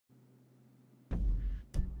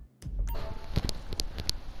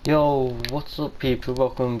Yo, what's up people,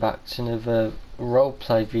 welcome back to another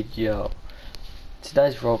roleplay video.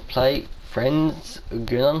 Today's roleplay, friends are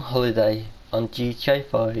going on holiday on GTA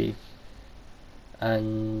 5.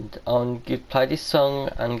 And I'm going to play this song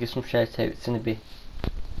and give some shout outs in a bit.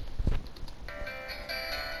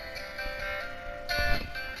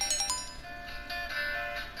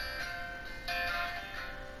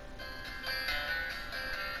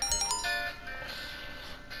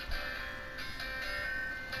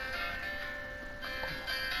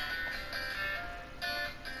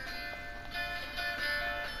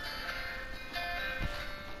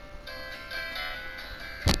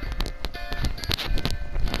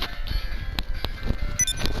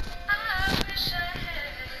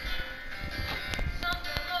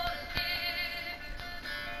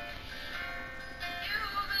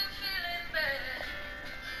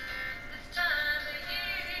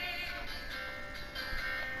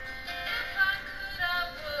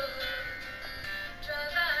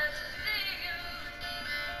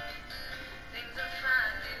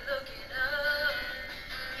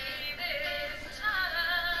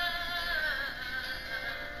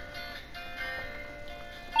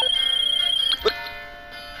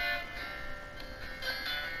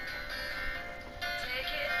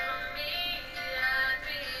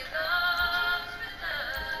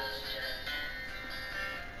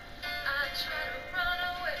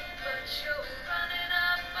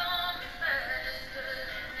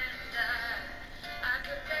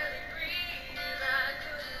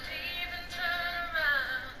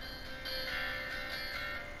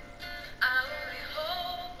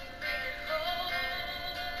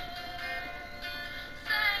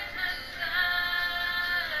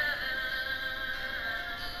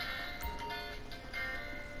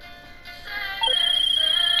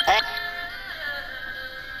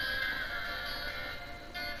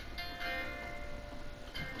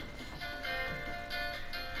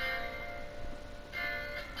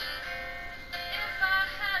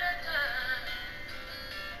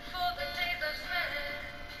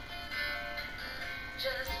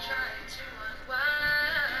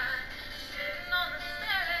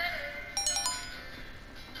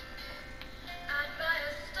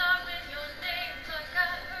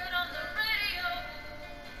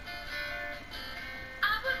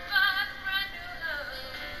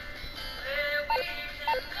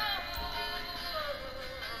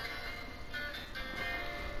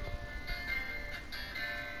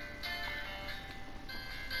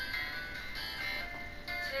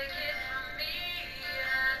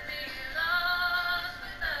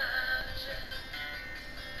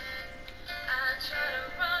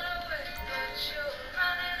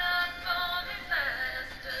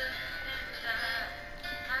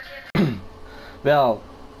 Well,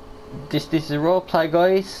 this is a roleplay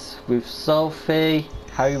guys, with Sophie,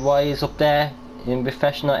 Harry is up there in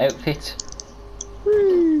professional outfit.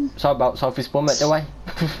 Sorry about Sophie's bum at the way.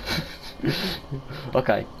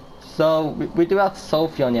 Okay, so we do have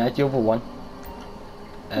Sophie on here, the other one.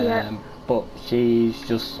 Yeah. But she's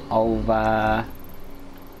just over...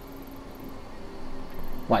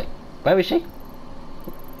 Wait, where is she?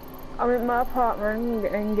 I'm in my apartment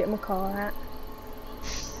and get my car out.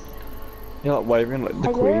 You're like waving like the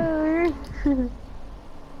Queen. Hello.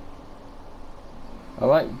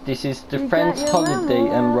 Alright, this is the You Friends got your Holiday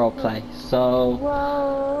and mama. roleplay, so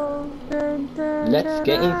Whoa. Dun, dun, let's dun,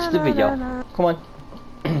 get into the dun, video. dun, dun. Come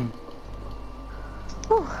on.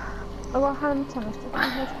 I got hand tennis in my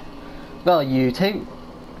head. Well, you two,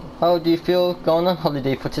 how do you feel going on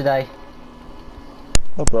holiday for today?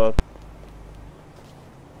 Not bad.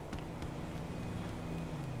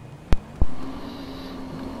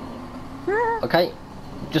 Okay,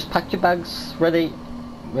 just pack your bags ready.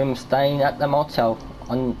 We're staying at the motel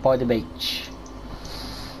on by the beach.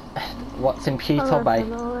 What's in Peter Bay?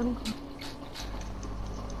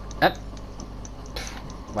 Yep.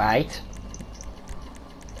 Right.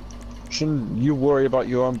 Shouldn't you worry about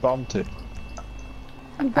your own bounty?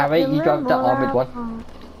 Harry, you drive the armoured one.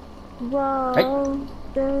 Whoa. Hey.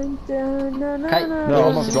 Dun, dun, dun, Okay. dun, No,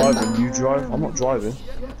 I'm dun, not dun. driving. You drive. I'm not driving.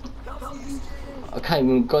 Okay,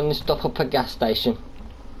 we're going to stop up at a gas station.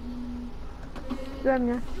 Done,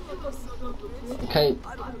 yeah. Okay,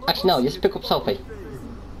 actually no, just pick up Sophie.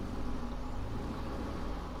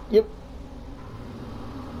 Yep.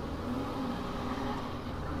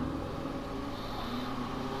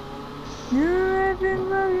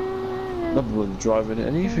 Not really driving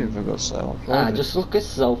anything for God's sake. I'm driving. Just look at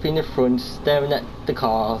Sophie in the front, staring at the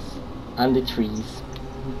cars and the trees.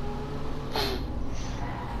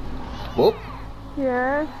 Whoop,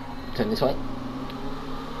 Yeah. turn this way.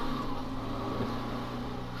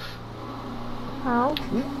 How?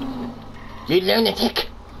 You lunatic!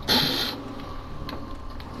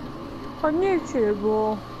 On YouTube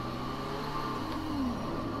or?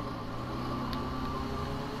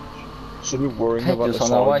 Should be worrying Okay, about the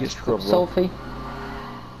just on our way targets, to brother. Sophie.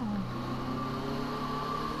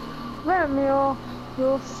 Where am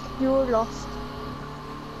you're lost.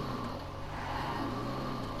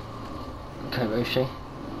 Okay, where is she?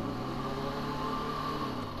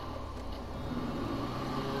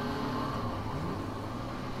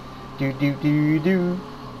 Do do do do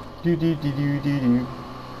do do do do do do.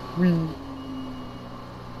 Wee.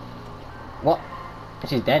 What?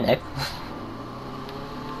 She's dead now.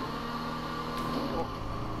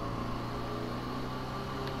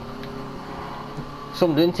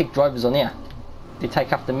 Some lunatic drivers on here. They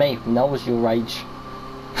take after me when I was your age.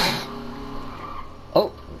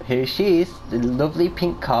 Oh, here she is, the lovely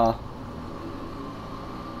pink car.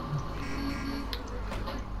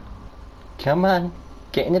 Come on,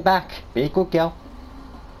 get in the back. Be a good girl.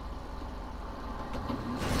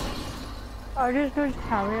 I just do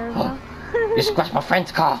carry over. You scratched my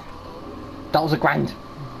friend's car. That was $1,000.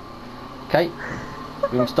 Okay,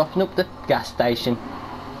 we're stopping up the gas station.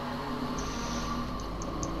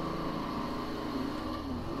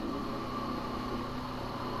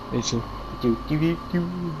 Me too. Do do do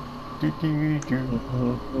do do do do.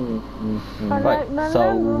 Right, Right,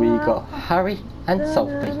 so we got Harry and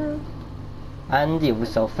Sophie, and the other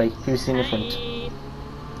Sophie who's in the front.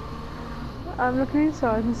 I'm looking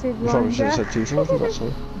inside and see if You probably should have there. said two Sophies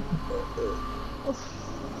actually.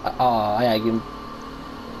 Oh, I am.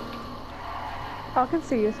 I can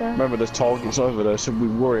see you, sir. Remember, there's targets over there, so we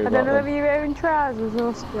worry I about don't know them. whether you're wearing trousers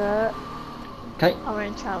or skirt. Okay, I'm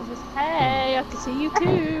wearing trousers. Hey, I can see you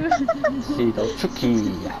too. see the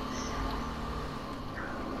Chucky.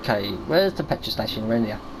 Okay, where's the petrol station around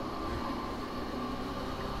here?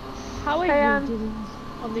 How are Hey, you doing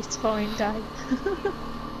on this fine day?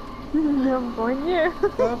 I'm going you.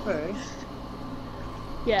 Perfect.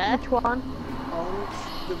 Yeah. Which one?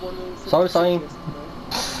 Oh, the one who was Sorry, sorry.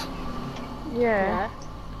 Yeah.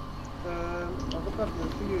 I've got bad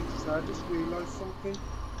news for you today. I just realised something.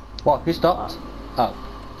 What, who stopped? Oh,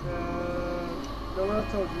 No one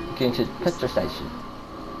told you. going to the petrol station.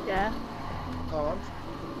 Yeah. Can't.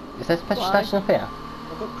 Is there a petrol Why? station up here?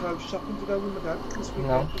 I've got clothes shopping to go with my dad this weekend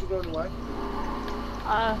No. because we're going away.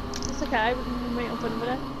 It's okay. We can meet up another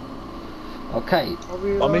day. Okay, I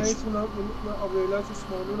realised this morning,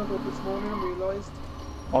 I got up this morning and realised.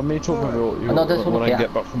 On me talking about you I know there's one when up I here.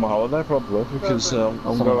 get back from my holiday, probably, because I'm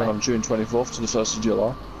That's going alright. on June 24th to the 1st of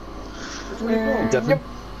July. The 24th. Devon.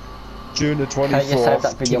 June the you saved 24th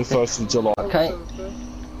that to video the 1st of July. Okay.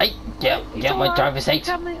 Hey, get my alright. driver's seat.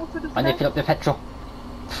 Can meet up another I need to day. fill up the petrol.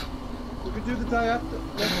 We could do the day after.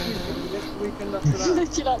 Next weekend after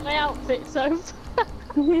that. Do you like my outfit, so?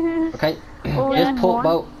 Okay, Oh, here's yeah. port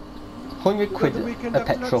boat. 100 We got quid the weekend of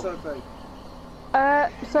after that, petrol. Sophie.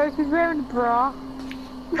 Sophie's wearing a bra.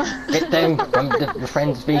 Get down from the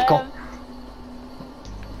friend's vehicle.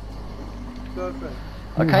 Perfect.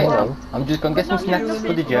 Okay, Hello. I'm just gonna get some We're not snacks doing for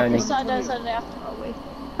the anything journey. Saturday, Sunday after, are we?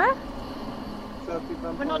 Huh? Sophie,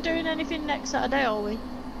 We're not doing anything next Saturday, are we?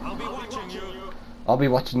 I'll be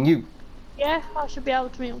watching you. Yeah, I should be able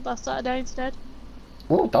to meet up that Saturday instead.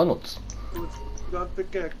 Oh, donuts. Don't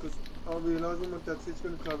forget, because I realise when my dad says he's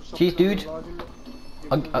going to close shop. Cheers, dude.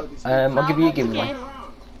 I'll give you a giveaway.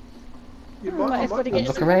 You Wait, might, if we're Look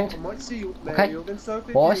getting- around. I might see you there, Okay. Jürgen,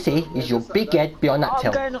 Sophie. What I if see you go is your there big Saturday. head behind that I'm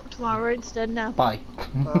tail. going up tomorrow instead now. Bye.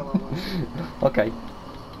 Oh, Okay.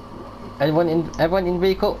 Everyone in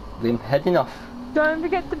vehicle? I'm heading off. Don't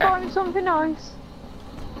forget to buy me something nice.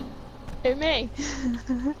 Who, me?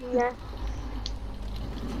 Yeah.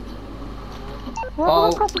 What Oh,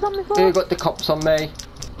 have I got on me for? you got the cops on me.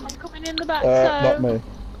 I'm coming in the back, Not so... me.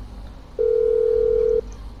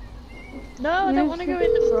 No, I don't want to go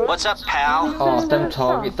in the front. What's up, pal? Oh, them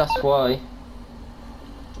targets, that's why.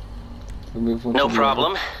 We move on No to the-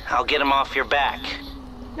 problem. I'll get him off your back.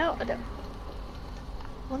 No, I don't.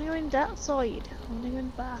 I want to go in that side. I want to go in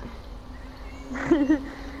the back.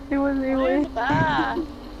 It was I want to go in the back.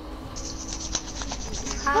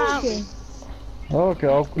 How? Okay. Okay,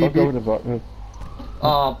 I'll go in the back then.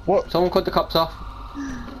 Oh, What? someone cut the cops off.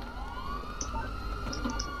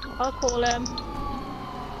 I'll call him.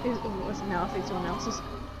 Oh, it's now, I think someone else's.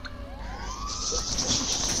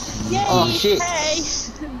 Yay! Oh, shit. Hey!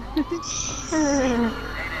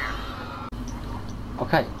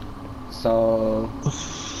 Okay, so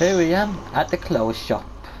here we am at the clothes shop.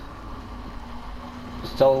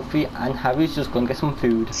 Sophie and Harry's just gonna get some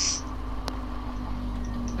food.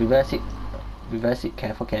 Reverse it,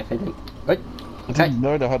 careful, carefully. Right, I didn't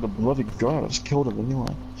know they had a bloody gun. I just killed him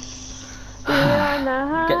anyway.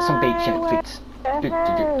 Get some beach outfits.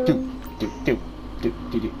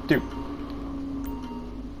 Do.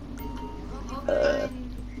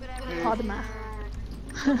 Pardon me.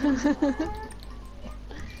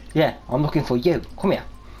 Yeah, I'm looking for you. Come here.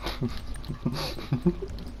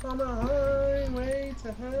 On a highway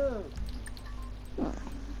to hell.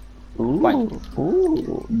 Ooh, Right.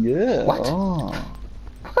 ooh, yeah. What? Oh.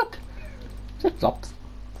 What? Flip flops.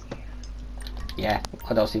 Yeah,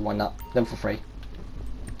 I don't see why not. Them for free.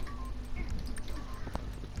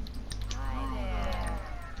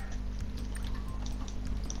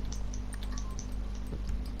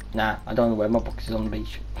 Nah, I don't know where my box is on the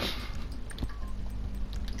beach.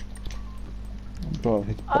 Bro,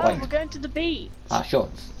 Oh, we're going to the beach. Ah,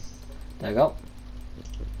 shorts. There you go.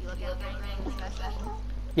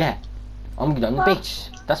 Yeah, I'm going on the beach.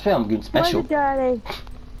 That's where I'm going special. Daddy?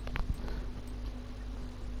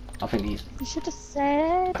 I think these You should have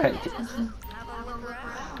said. okay,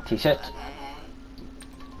 t-shirt.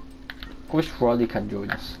 Wish Riley can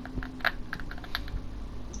join us.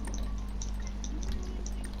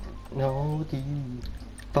 No, the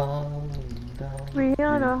We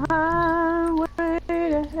on a highway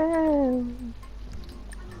to hell.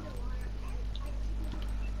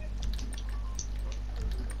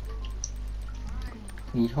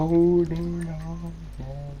 We holding on.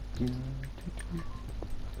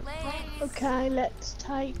 Okay, let's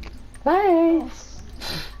take Bye.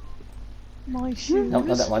 my shoes. No,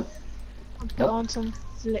 not that one. I'll put Nope. on some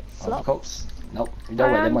flip Of flops. course. Nope, you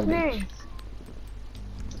don't wear them on the beach.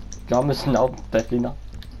 Jammers, no, definitely not.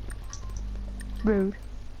 Rude.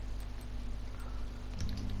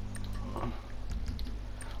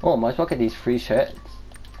 Oh, might as well get these free shirts.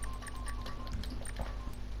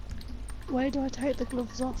 Where do I take the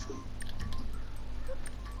gloves off?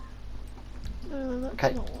 That's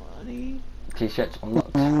Okay. not what I need. T-shirts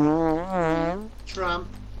unlocked. Tramp.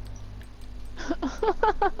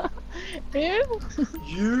 Ew!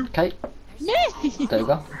 You. Okay, Me! there you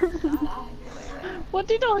go. What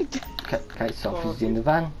did I do? Okay, Sophie's in the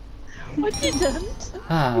van. I didn't.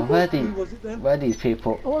 Ah, Who was it then? where are these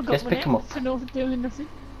people? Oh, I got Let's my pick them up. for not doing nothing.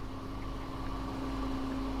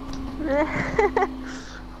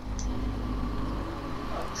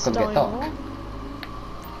 It's gonna get dark.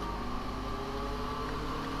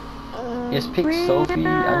 Yes, pick Sophie and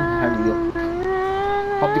Harry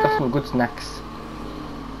up. Probably got some good snacks.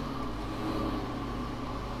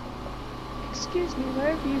 Excuse me,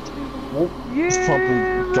 where have you two gone? Oh, he's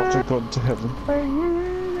probably got to go to heaven.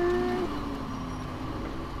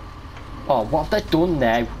 oh, what have they done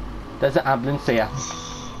now? There's an ambulance here.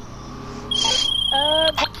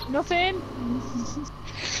 Nothing.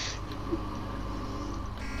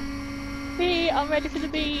 Hey, I'm ready for the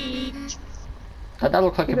beach. Does that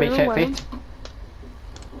look like a beach outfit?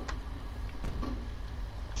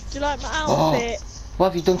 Do you like my Oh, outfit? what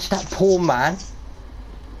have you done to that poor man?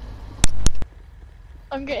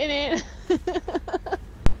 I'm getting it.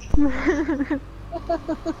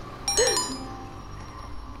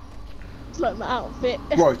 Do you like my outfit?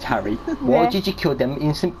 Right, Harry, why Yeah. did you kill them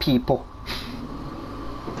innocent people?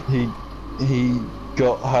 He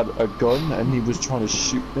had a gun and he was trying to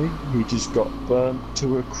shoot me. He just got burnt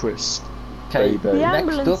to a crisp. Okay, Baby. The next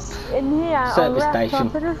ambulance up, in here on service the station.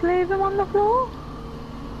 laptop, I just leave them on the floor.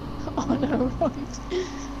 Oh no, right.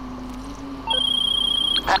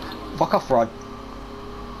 fuck off, Rod.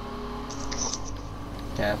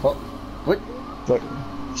 Careful. What? But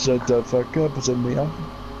shut the fuck up, it's in the oven.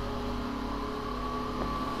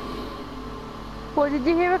 What, did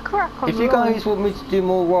you hear a crack on If the you line? guys want me to do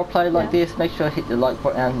more roleplay like Yeah. this, make sure to hit the like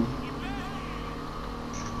button.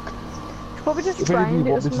 Probably just If any of you blind,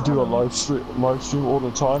 it want me to doesn't do a matter. live stream all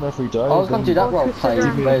the time, every day, I was going to do that Or roleplay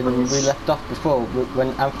Instagram. when we left off before, when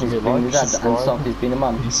Anthony's Give me a been like, the dad and subscribe. Sophie's been a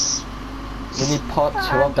mum. Peace. We need part 2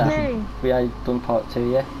 of that. Anthony. We had done part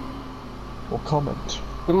 2, yeah. Or comment.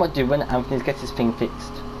 We might do when Anthony gets his thing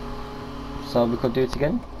fixed. So we could do it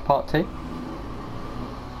again, part 2.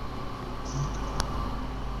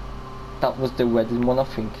 That was the wedding one, I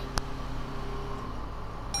think.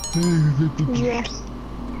 Yeah.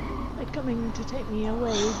 They're coming to take me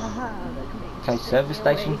away, haha. They're coming to Okay, take service me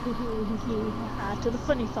away, station. haha, to the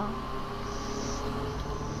funny farm.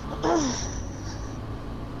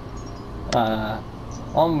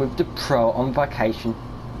 I'm with the pro on vacation,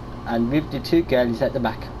 and with the 2 girlies at the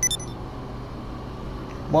back.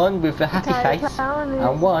 One with a happy Okay, face, telling me.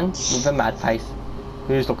 and one with a mad face,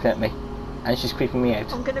 who's looking at me, and she's creeping me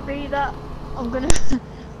out. I'm gonna be that. I'm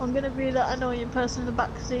gonna be that annoying person in the back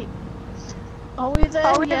seat. Are we there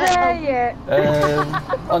Are we yet? there yet?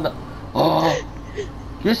 Oh no. Oh,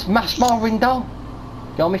 You smashed my window!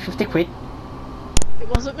 You owe me 50 quid. It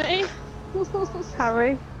wasn't me.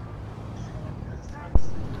 Harry.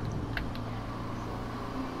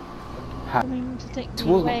 Coming to take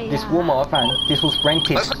me away. This Walmart van, this was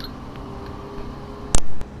rented.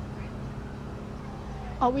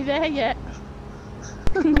 Are we there yet?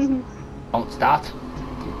 Don't start.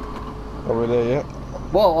 Are we there yet?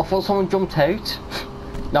 Whoa, I thought someone jumped out.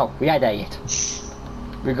 No, we ain't there yet.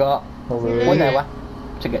 We got Are we there 1 yet? hour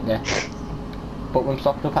to get there. But we're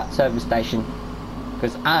stopped up at service station.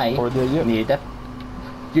 Because I Are we there yet? need a...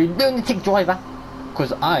 You lunatic driver!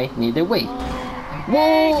 Because I need a wee.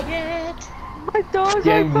 Whoa! My door's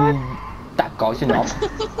You, open. that guy's a knob.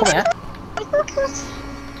 Come here.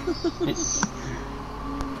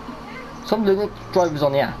 Some lunatic drivers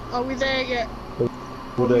on here. Are we there yet?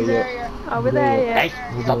 We're there yet? Are we there yet?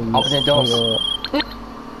 Hey, stop opening the doors.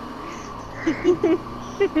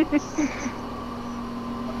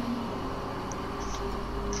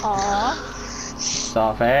 Aww.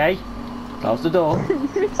 Sophie, close the door.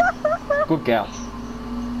 Good girl.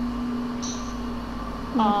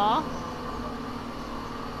 Aww.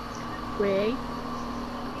 We.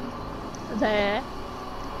 There.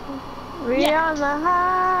 We on the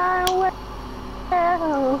highway.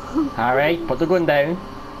 Harry, put the gun down.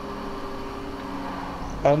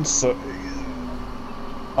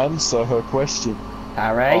 Answer her question.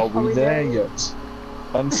 Harry, Are we there yet?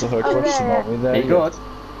 Answer her Are we question. there Are we there very yet? good.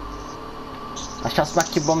 I shall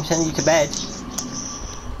smack your bum and send you to bed.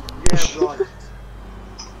 Yeah, right.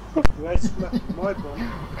 Where's my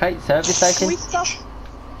bum? Okay, service Can station. we stop?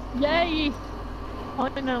 Yay!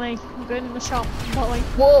 Finally, I'm going in the shop. Bye.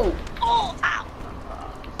 Whoa! Oh, ow!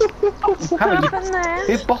 What Harry, happened there?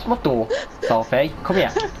 who bossed my door? Sophie, come here.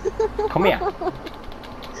 Come here. Come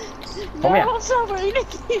No, here. I'm sorry. Yep.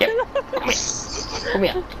 Come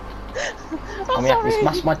here. I'm Come here. You sorry.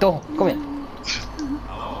 smashed my door. Come here.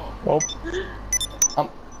 Oh,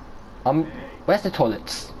 Where's the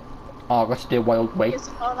toilets? Oh, I got to do a wild way. Yes,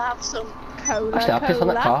 I'll have some cola. Actually, I'll piss on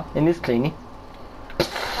that car. It needs cleaning.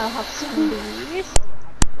 I'll have some of these.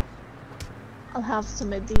 I'll have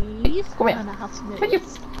some of these. Come here. And I'll have some of Thank you.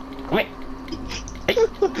 these. Come here. Hey.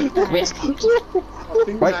 Come here. I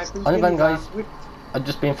think Right, Nathan's on the van, been guys. with- I've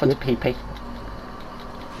just been for the PP.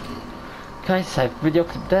 Okay, save video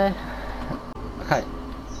clip there. Okay,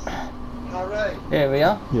 Harry, here we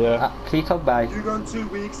are. yeah. At Clito Bay. you gone 2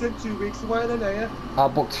 weeks and 2 weeks away then, are you? I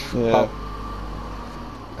booked Yeah.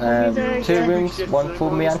 Okay. 2 rooms, one for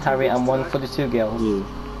me and Harry and one for the 2 girls. Yeah.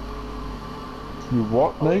 You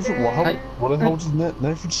what, Nathan? What, Hey. what the hell did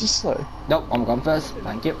Nathan just say? Nope, I'm gone first.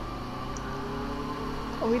 Thank you.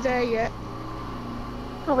 Are we there yet?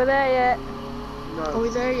 Are we there yet? Are No. we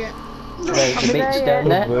there yet? There's the we beach there down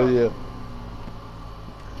yet? there Yeah.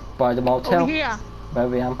 by the Are motel we here? where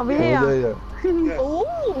we am. Are we Are we here? there yet? Yeah.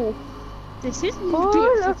 Oh, this is Oh,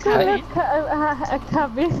 beautiful. look cabin. at a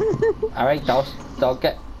cabin. Alright, don't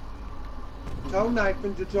get. Tell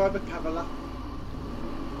Nathan to drive a Cavalier.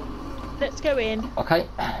 Let's go in. Okay.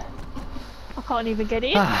 I can't even get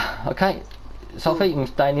in. Okay. Sophie, I'm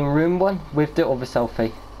staying in room 1 with the other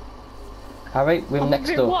Sophie. Harry, room I'm next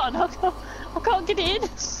in door. one. I can't get in.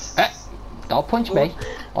 Don't punch me.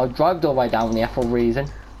 I'll drive the way down here for a reason.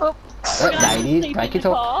 Oh, Ladies, Sleep break in it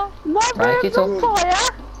the up. car. my Break room's it on fire.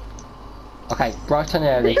 Okay, bright and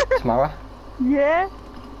early tomorrow. Yeah.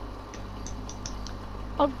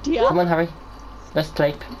 Oh dear. Come on, Harry. Let's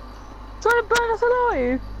sleep. Trying to burn us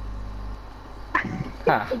alive.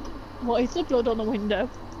 Ah. What is the blood on the window?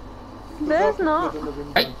 There's not.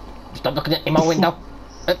 Hey, stop looking in my window.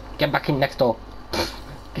 Get back in next door.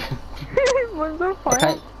 One's on fire.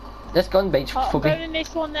 Okay, let's go on the beach Oh, I'm for going me. in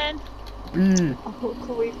this one then. Mm.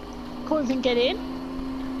 Oh, can't even get in.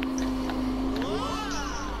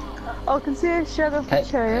 I can see a shadow of Okay, the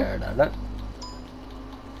chair. no.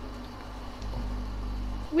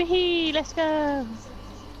 Wee, let's go.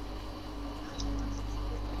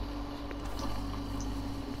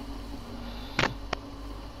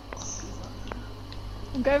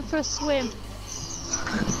 I'm going for a swim.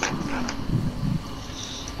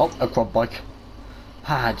 Oh, a quad bike.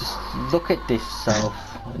 Ah, just look at this self.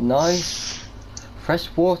 Nice, fresh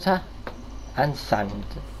water and sand.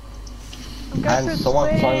 I'm going for And a someone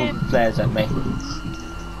swim. throwing flares at me.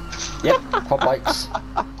 Yep, quad bikes.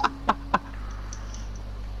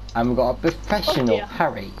 And we've got a professional, dear.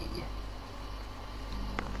 Harry.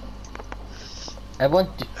 Everyone,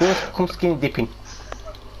 just come skinny dipping.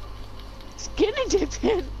 Skinny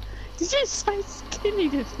dipping? Did you say skinny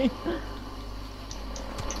dipping?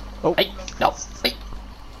 Oh, Hey, no, hey,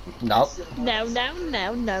 no.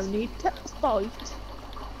 No, no need to fight.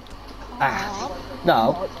 Ah.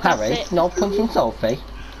 No, That's Harry, it. no punching Sophie.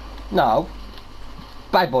 No.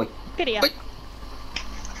 Bad boy. Get here. Wait.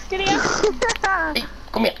 Get here. Hey,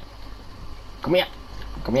 come here. Come here.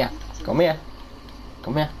 Come here. Come here.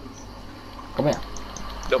 Come here. Come here.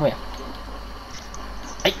 Come here.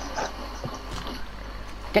 Hey.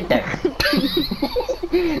 Get down.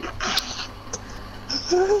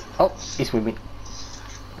 Oh, he's with me.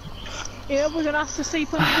 Yeah, we're gonna have to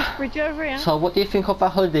sleep under this bridge over here. So what do you think of our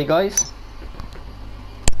holiday, guys?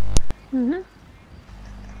 Mhm.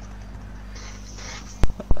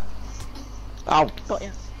 Ow! Got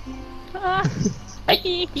you. Ah.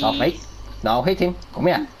 Hey, Sophie. No hitting. Come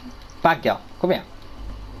here. Bad girl. Come here.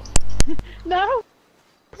 No!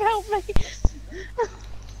 Help me!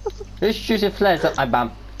 Who's shooting flares at my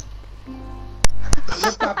bum?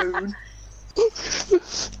 The baboon.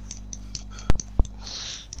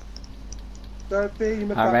 Don't be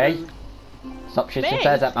my Alright. baboon. Stop shooting Me?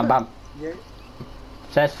 flares at my bum. Yeah.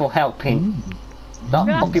 Says for helping. Not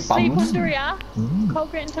We're gonna have fucking to sleep bums. under here.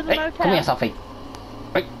 Can't get into the Hey, motel. come here, Sophie.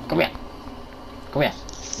 Wait, come here. Come here.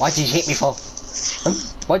 Why did you hit me for?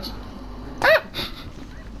 What? Ah!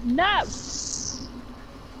 No!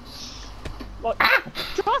 What? Ah!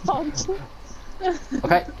 Drop on!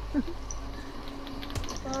 Okay.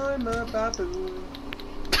 I'm a baboon.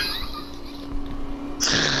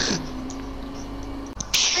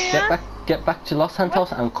 Get back to Los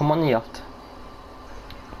Santos and come on the yacht.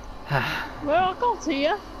 Well, I can't see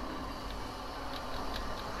you.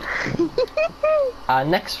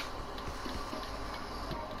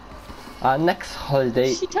 Our next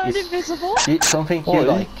holiday She turned is invisible. something you Oi.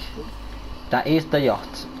 like. That is the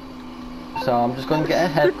yacht. So I'm just going to get a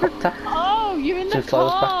helicopter Oh, you're in the to fly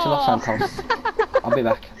us back to Los car. Santos. I'll be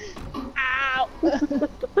back. Ow!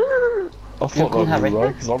 I thought can have that it. was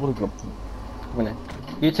right, because I would have got them. Come on.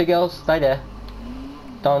 You two girls, stay there.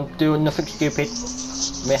 Don't do nothing stupid.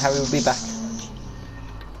 Me and Harry will be back.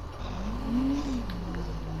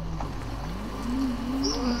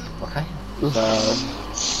 Okay. So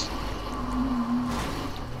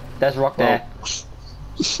there's Rock there.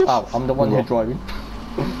 Oh, I'm the one who's Rock. driving.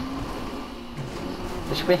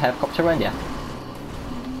 There should be a helicopter around here.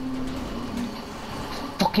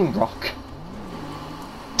 Fucking Rock.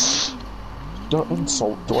 Don't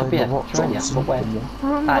insult Should be Dwayne a The Rock picture, yeah, Johnson. but where?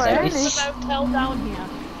 Oh, Ah, there my it There's is. a motel down here.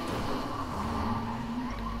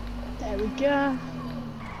 There we go.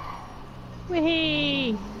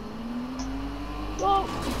 Whee! Whoa!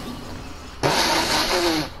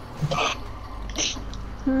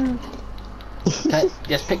 Okay,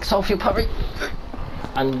 just pick Sophie up, Harry.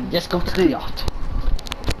 And just go to the yacht.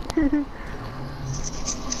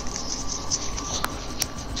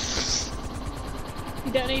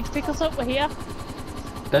 You don't need to pick us up, we're here.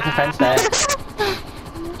 There's a fence there.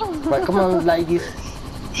 Right, come on, ladies.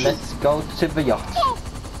 Let's go to the yacht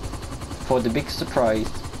for the big surprise.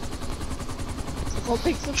 What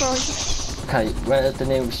big surprise. Okay, where's the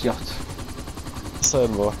nearest yacht?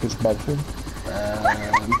 Sound like it's bad thing.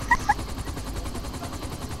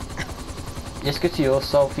 Let's go to yours,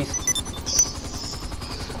 Sophie.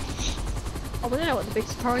 I want to know what the big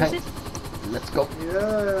surprise Okay. is. Let's go.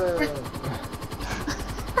 Yeah.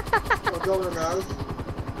 I'm going now.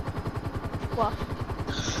 What?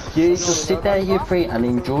 You just sit there, you three, and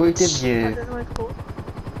enjoy the I view. don't know what it's called.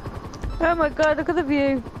 Oh my god, look at the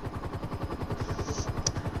view.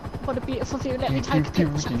 What a beautiful view. Let me take a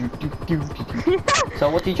picture. So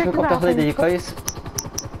what did you think of the holiday, you guys?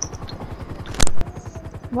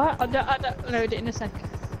 What? I don't load it in a second.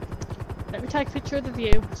 Let me take a picture of the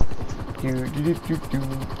view. I'll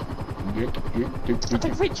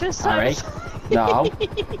take a picture of Alright. Sam. No.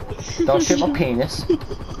 Don't shoot my penis.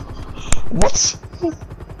 What? Oh,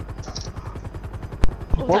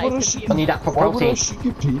 Why that would I is the shoot? I need that for Why would I protein. shoot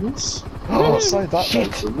your penis? Oh, say that, Shit.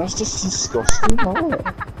 Nathan. That's just disgusting. Oh.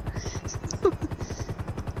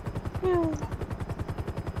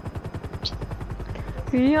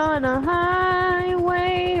 We on a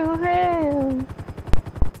highway to hell.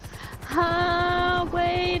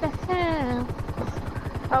 Highway to hell.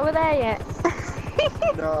 Are we there yet?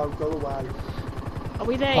 No, go away. Are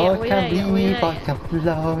we there yet? Are I we can there yet? Are we believe there I yet? can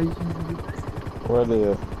fly.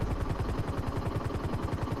 Where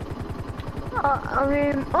are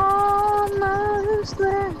I'm almost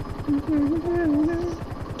there.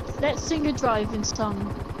 Let's sing a driving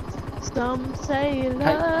song. Some say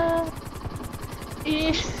love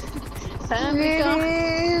is family.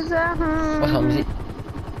 What time is it?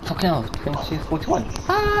 Fucking hell, 22:41.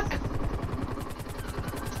 Fuck!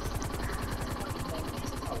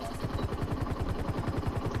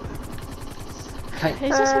 Okay,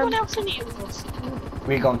 Is there someone else in here?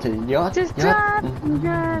 we're going to the yard. Just drive and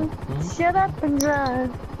drive. Shut up and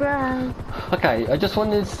drive. Drive. Okay, I just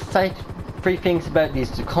wanted to say 3 things about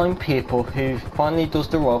these. The kind people who finally does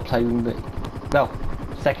the roleplay with me. Well,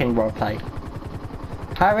 second roleplay.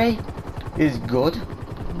 Harry is good.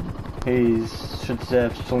 He should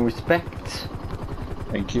deserve some respect.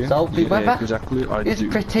 Thank you. Sophie Yeah, Weather exactly. is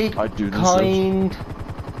pretty I do deserve. kind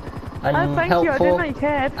and Oh, thank you. I helpful. didn't know you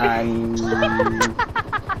cared. And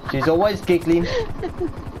she's always giggling.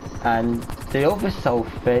 And the other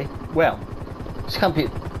Sophie, well, she can be a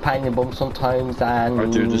pain in the bum sometimes, and I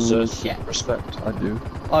do deserve yeah, respect. I do.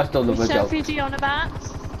 I still love her Which joke. selfie are you on about?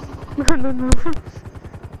 No.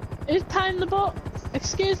 Who's paying the butt?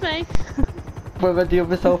 Excuse me. Where about the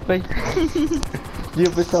other Sophie? The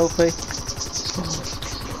other Sophie.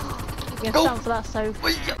 Yes, Go. time for that,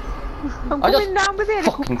 Sophie. I'm I just coming down with the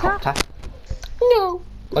fucking helicopter. cocked her. No,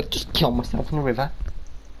 I just killed myself in the river.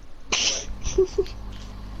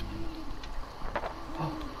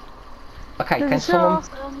 Okay, can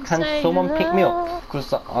someone pick me up?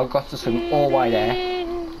 Because I've got to swim all the way there.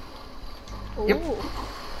 Yep. Ooh.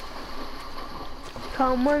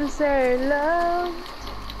 Come on, say love.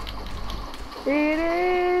 It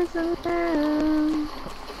is a man.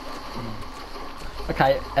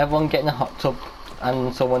 Okay, everyone get in a hot tub,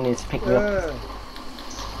 and someone needs to pick me up.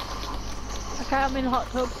 Okay, I'm in the hot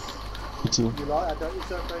tub. Me too. You like that, don't you,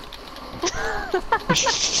 Sophie?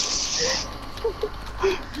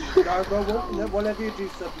 Don't go, whatever you do,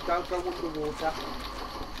 Sophie, don't go underwater.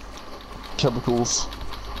 Chemicals.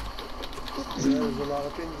 There's a lot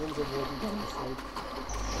of things underwater, don't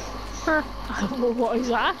you? What is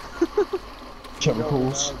that?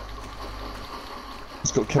 Chemicals.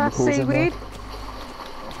 It's got chemicals in there. Seaweed.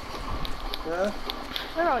 Yeah?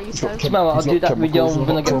 Where are you, It's got Sophie? chem- Tomorrow I'll it's do got that video chemicals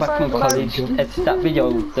in when I hot get tub. back from college. It's that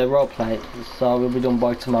video, the roleplay, so we'll be done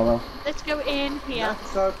by tomorrow. Let's go in here.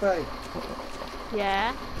 Sophie,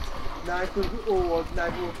 Yeah. Nathan will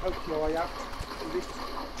poke your eye out.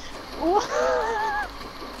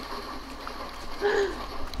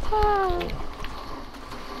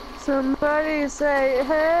 Somebody say,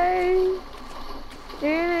 hey,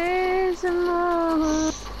 it is a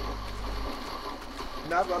moment.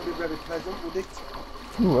 That won't be very pleasant, would it?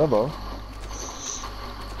 Whoever.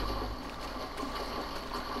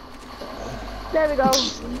 There we go.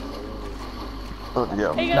 Oh,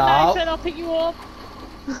 yeah. Here you go, No. Nathan, I'll pick you up.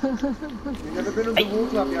 You've never been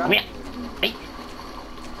underwater, have you? Come here. Hey.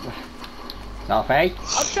 Sophie, I'm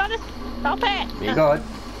trying to stop it. be good.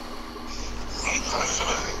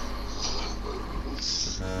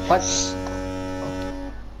 What?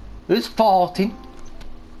 Who's farting?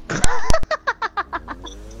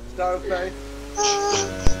 Sophie,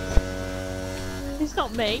 It's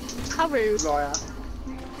not me. How rude. liar.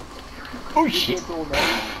 Oh shit. It's all me.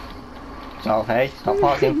 Sophie, stop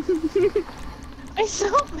farting. It's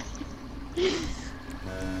not me.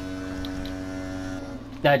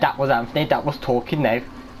 No, that was Anthony, that was talking now.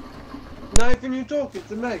 Nathan, you talking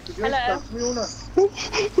to me? Because you Hello. spoke to me or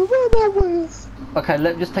not? Okay,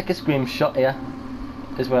 let me just take a screenshot here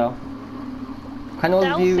as well. Can all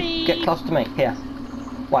of you Selfie. get close to me? Here.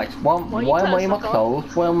 Wait, Why are you why am I in my close, fuck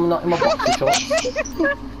clothes? Why am I not in my boxer shorts?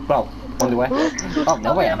 Well, underwear. Oh,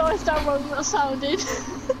 no I I am. realised how wrong that sounded.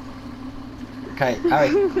 Okay,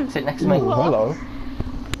 Harry, sit next to me. Oh, hello.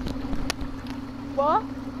 What?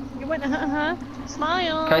 You went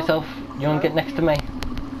smile. Okay, so you want to get next to me?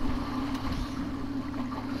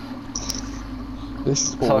 This is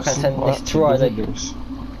So I can awesome. send this actually to Riley. love this.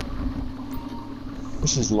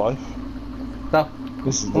 This is life. So,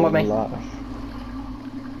 This is Come with living me. life.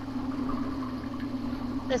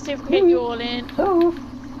 Let's see if we can get you all in. so,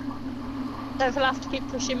 Don't feel have to keep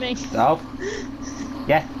pushing me. so.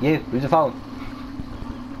 Yeah, you, who's the phone?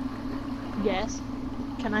 Yes.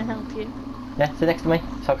 Can I help you? Yeah, sit next to me,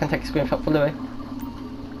 so I can take a screenshot for Louis.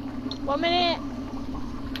 1 minute.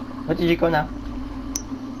 Where did you go now?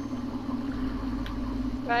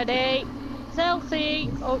 Ready. Selfie.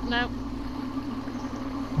 Oh no.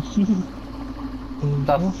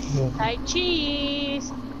 Stop. Hey,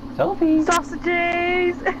 cheese. Sophie.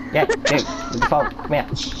 Sausages! Yeah, you, who's the phone? Come here.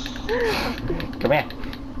 Come here.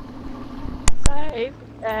 Hey,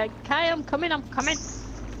 Kai, I'm coming.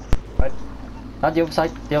 Right. No, the other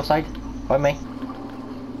side, the other side. Find me.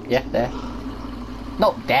 Yeah, there.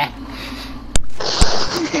 No, there.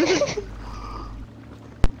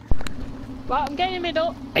 Right, I'm getting in the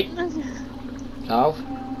middle. Hey. So,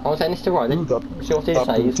 I was saying this to Riley. Ooh, that- See what he that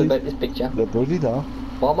says booty. about this picture. They're bloody now.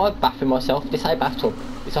 Why am I bathing myself? This ain't a bathtub.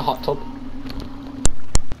 It's a hot tub.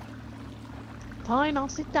 Fine, I'll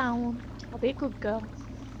sit down. I'll be a good girl.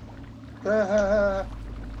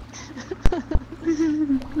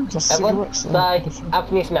 Just Everyone cigarettes, say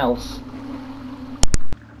Anthony smells.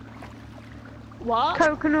 What?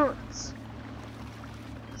 Coconuts.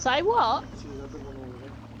 Say what?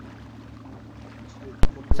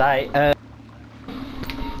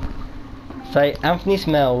 Say Anthony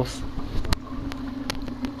smells.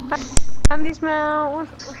 Andy smells.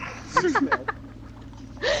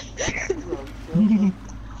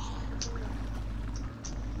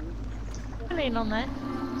 Lean on there.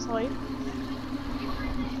 Sorry.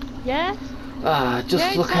 Yeah? Just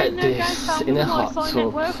Yeah, look it's at fine, no, this guys, found in a the hot Wi-Fi tub.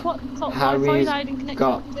 network. What top Harry's Wi-Fi is hiding connected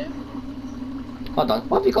got- to? Hold on,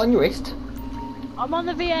 what have you got on your wrist? I'm on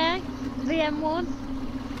the VM1.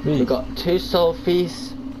 We've got two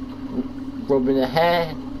Sophies rubbing her hair,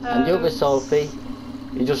 and the other Sophie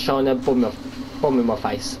is just showing her bum in my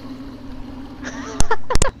face.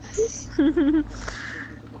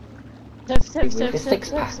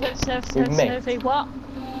 Sophie, what?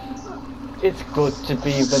 It's good to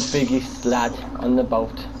be the biggest lad on the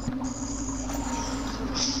boat.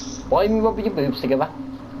 Why are you rubbing your boobs together?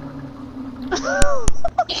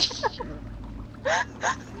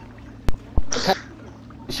 Okay,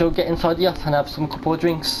 shall we get inside the yacht and have some couple of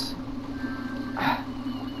drinks?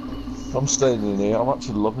 I'm staying in here. I'm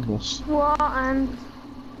actually loving this. What and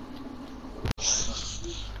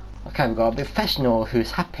Okay, we've got a professional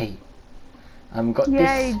who's happy. And we've got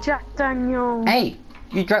yay, this. Jack Daniel. Hey,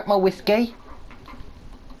 you drank my whiskey?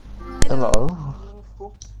 Hello.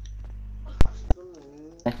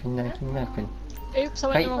 Nothing. Oops, I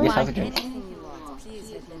went Hey, the wrong let's have a way. drink.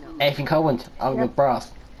 Anything I want, I'll get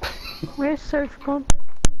brass. Where's Sophie gone?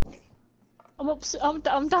 I'm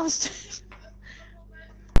downstairs.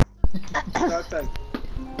 Sophie.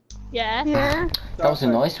 Yeah? Yeah. That was a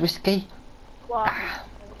nice whiskey. What?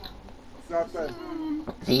 Sophie.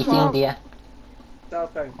 See What? you, dear.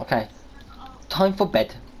 Sophie. Okay. Time for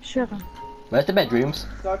bed. Shut up. Where's the bedrooms?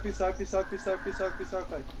 Sophie.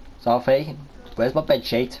 Sophie, where's my bed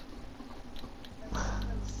sheet?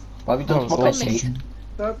 What have you done to my bed sheet?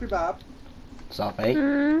 Sophie, Bob. Sophie,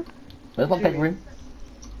 Mm. where's my bedroom?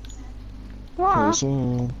 What?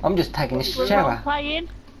 Person. I'm just taking a We're shower playing.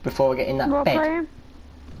 before I get in that Role bed. playing?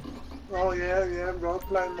 Oh yeah, role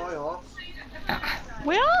playing my arse.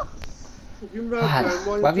 We are? You role Ah, playing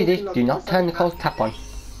while what have you you're do? talking Do like not turn the cold tap on.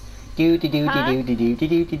 Do do do Huh? do do do do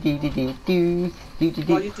do do do do do do do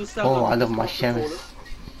do Why you do. just sound Oh, like I you love just my got the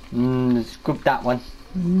showers. Scrub that one.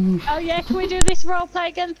 Oh yeah, can we do this roleplay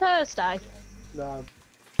again Thursday? No.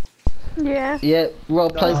 Yeah. Yeah,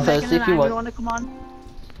 roleplay No. Thursday if you You want. wanna come on?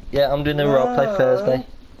 Yeah, I'm doing a roleplay Thursday.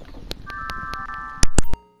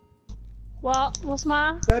 What? What's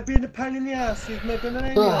my? They're being a pain in the ass. You've made an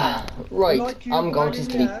alien. Right, Like you, I'm going pain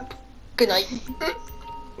to in the sleep. ass. Good night.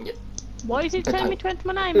 Why is it Good telling me time. to enter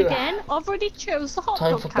my name Ugh. again? I've already chose the hot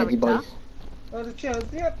Time dog for beddy character. boys. Oh, the chairs.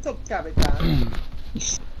 The hot tub character.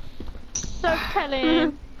 So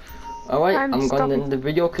Kelly. Alright, And I'm stop going to it. end the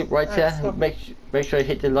video clip right And here. stop Make sure you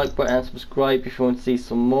hit the like button and subscribe if you want to see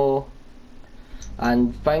some more.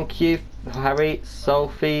 And thank you, Harry,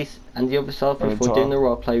 Sophie, and the other Sophie for Anytime. doing the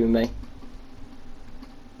roleplay with me.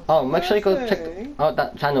 Oh, make sure you go check Sophie. out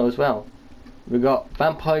that channel as well. We got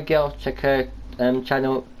Vampire Girl, check her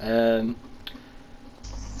channel,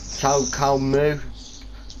 Chow Moo,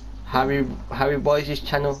 Harry Wise's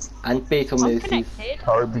channel, and Beetle I'm Moosey's. connected.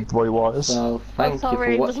 Harry Big Boy Wires. So thank you sorry, for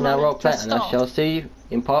it was watching our running. roleplay, Just and I stop. shall see you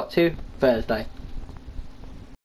in part 2 Thursday.